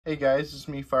Hey guys, it's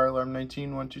me, Fire Alarm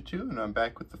 19122, and I'm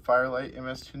back with the Firelight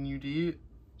MS-10UD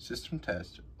system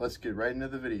test. Let's get right into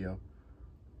the video.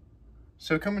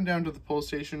 So coming down to the pull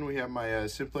station, we have my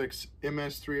Simplex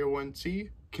MS-301C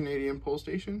Canadian pull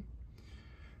station.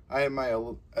 I have my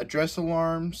address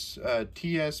alarms,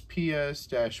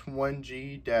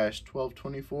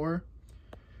 TSPS-1G-1224.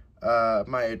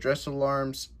 My address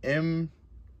alarms,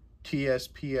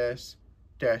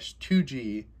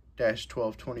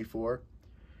 MTSPS-2G-1224.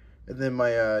 And then my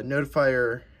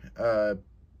notifier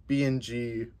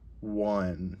BNG1.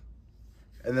 And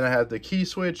then I have the key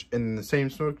switch and the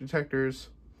same smoke detectors.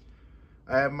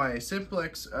 I have my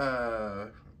Simplex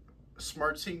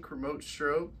Smart Sync remote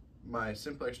strobe, my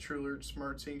Simplex True Alert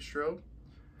Smart Sync strobe,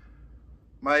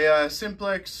 my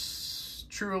Simplex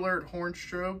True Alert horn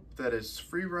strobe that is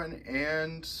free run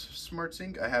and Smart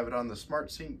Sync. I have it on the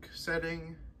Smart Sync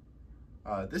setting.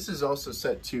 This is also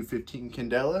set to 15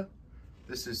 candela.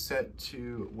 This is set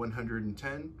to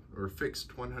 110 or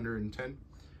fixed 110.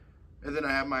 And then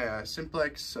I have my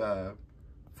Simplex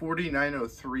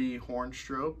 4903 horn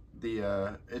strobe.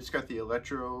 It's got the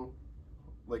electro,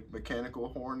 like mechanical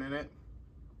horn in it,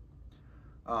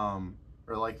 or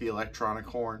like the electronic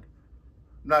horn.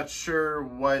 I'm not sure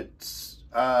what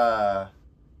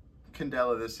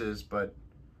candela this is, but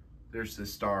there's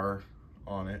this star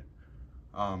on it.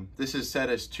 This is set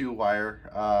as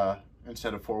 2-wire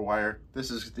instead of 4-wire. This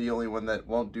is the only one that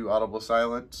won't do audible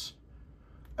silence.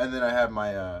 And then I have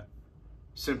my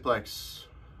Simplex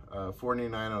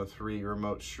 4903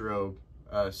 remote strobe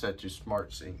set to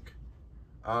Smart Sync.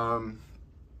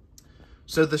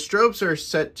 So the strobes are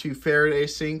set to Faraday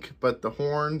sync, but the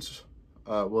horns,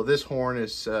 well, this horn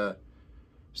is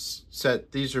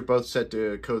set, these are both set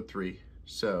to code 3.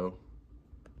 So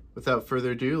without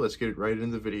further ado, let's get right into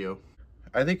the video.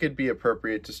 I think it'd be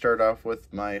appropriate to start off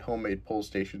with my homemade pull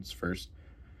stations first.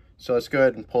 So let's go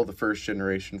ahead and pull the first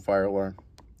generation fire alarm.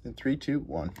 In 3, 2,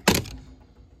 1.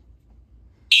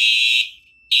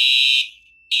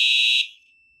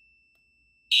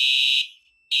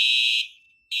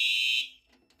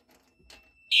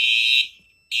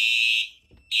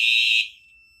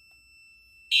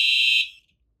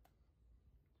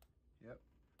 Yep.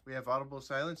 We have audible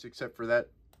silence except for that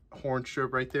horn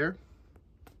strobe right there.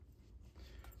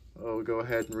 We'll go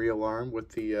ahead and re-alarm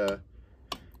with the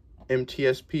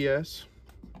MTSPS.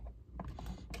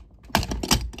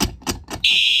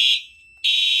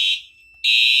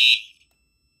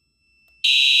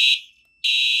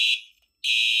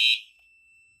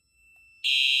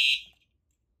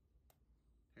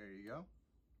 There you go.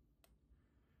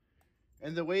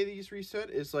 And the way these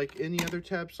reset is like any other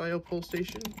tab style pull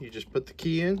station. You just put the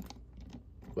key in,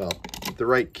 well, the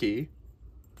right key.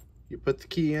 You put the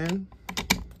key in,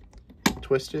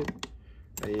 twist it,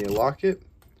 and you lock it.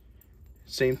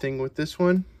 Same thing with this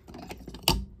one.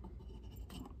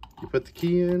 You put the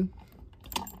key in,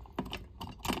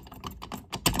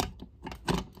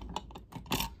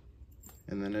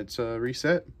 and then it's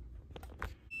reset.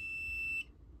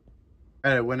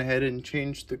 And I went ahead and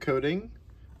changed the coding.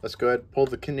 Let's go ahead and pull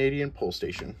the Canadian pull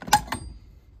station.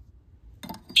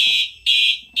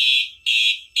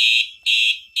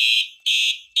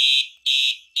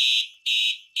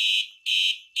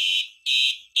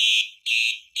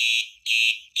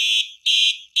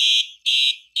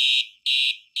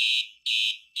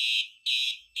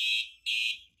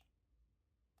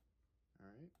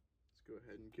 Go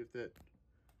ahead and give that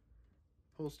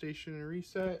pull station a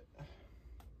reset.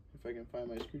 If I can find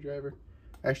my screwdriver.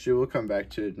 Actually, we'll come back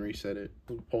to it and reset it.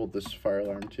 We'll pull this fire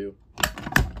alarm too.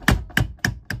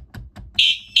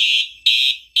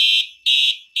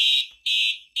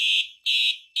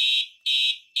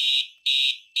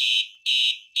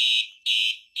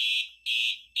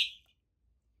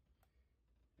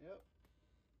 Yep.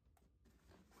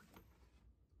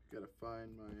 Gotta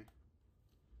find my...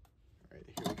 Alright,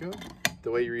 here we go.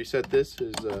 The way you reset this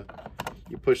is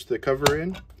you push the cover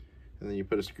in, and then you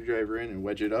put a screwdriver in and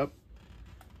wedge it up.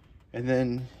 And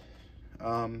then,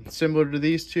 similar to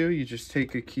these two, you just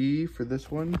take a key for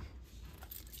this one.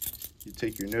 You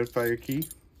take your notifier key,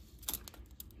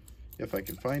 if I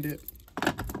can find it.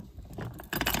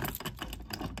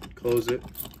 Close it.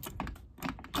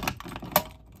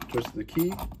 Twist the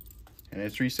key, and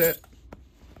it's reset.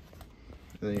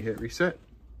 And then you hit reset.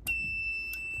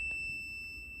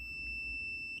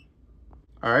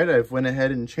 Alright, I've went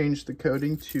ahead and changed the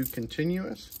coding to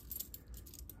continuous.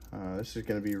 This is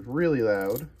going to be really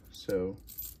loud, so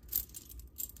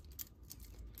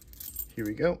here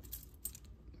we go.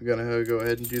 We're going to go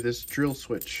ahead and do this drill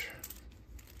switch.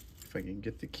 If I can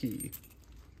get the key.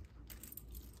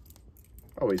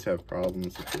 Always have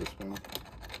problems with this one.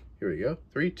 Here we go.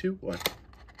 3, 2, 1.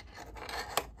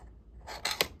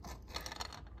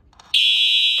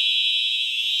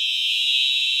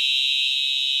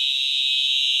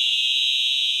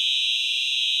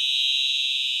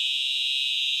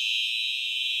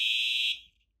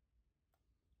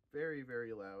 Very,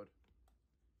 very loud.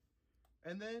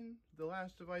 And then the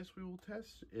last device we will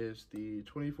test is the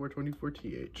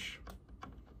 2424TH.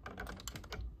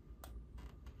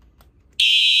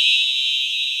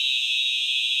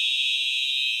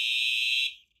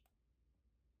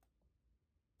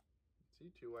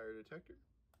 See, 2-wire detector.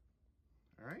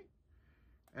 Alright.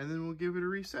 And then we'll give it a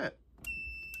reset.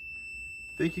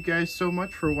 Thank you guys so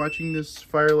much for watching this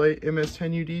Firelight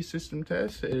MS-10UD system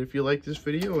test. And if you like this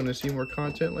video and want to see more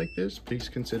content like this, please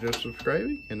consider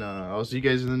subscribing. And I'll see you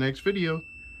guys in the next video.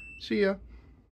 See ya.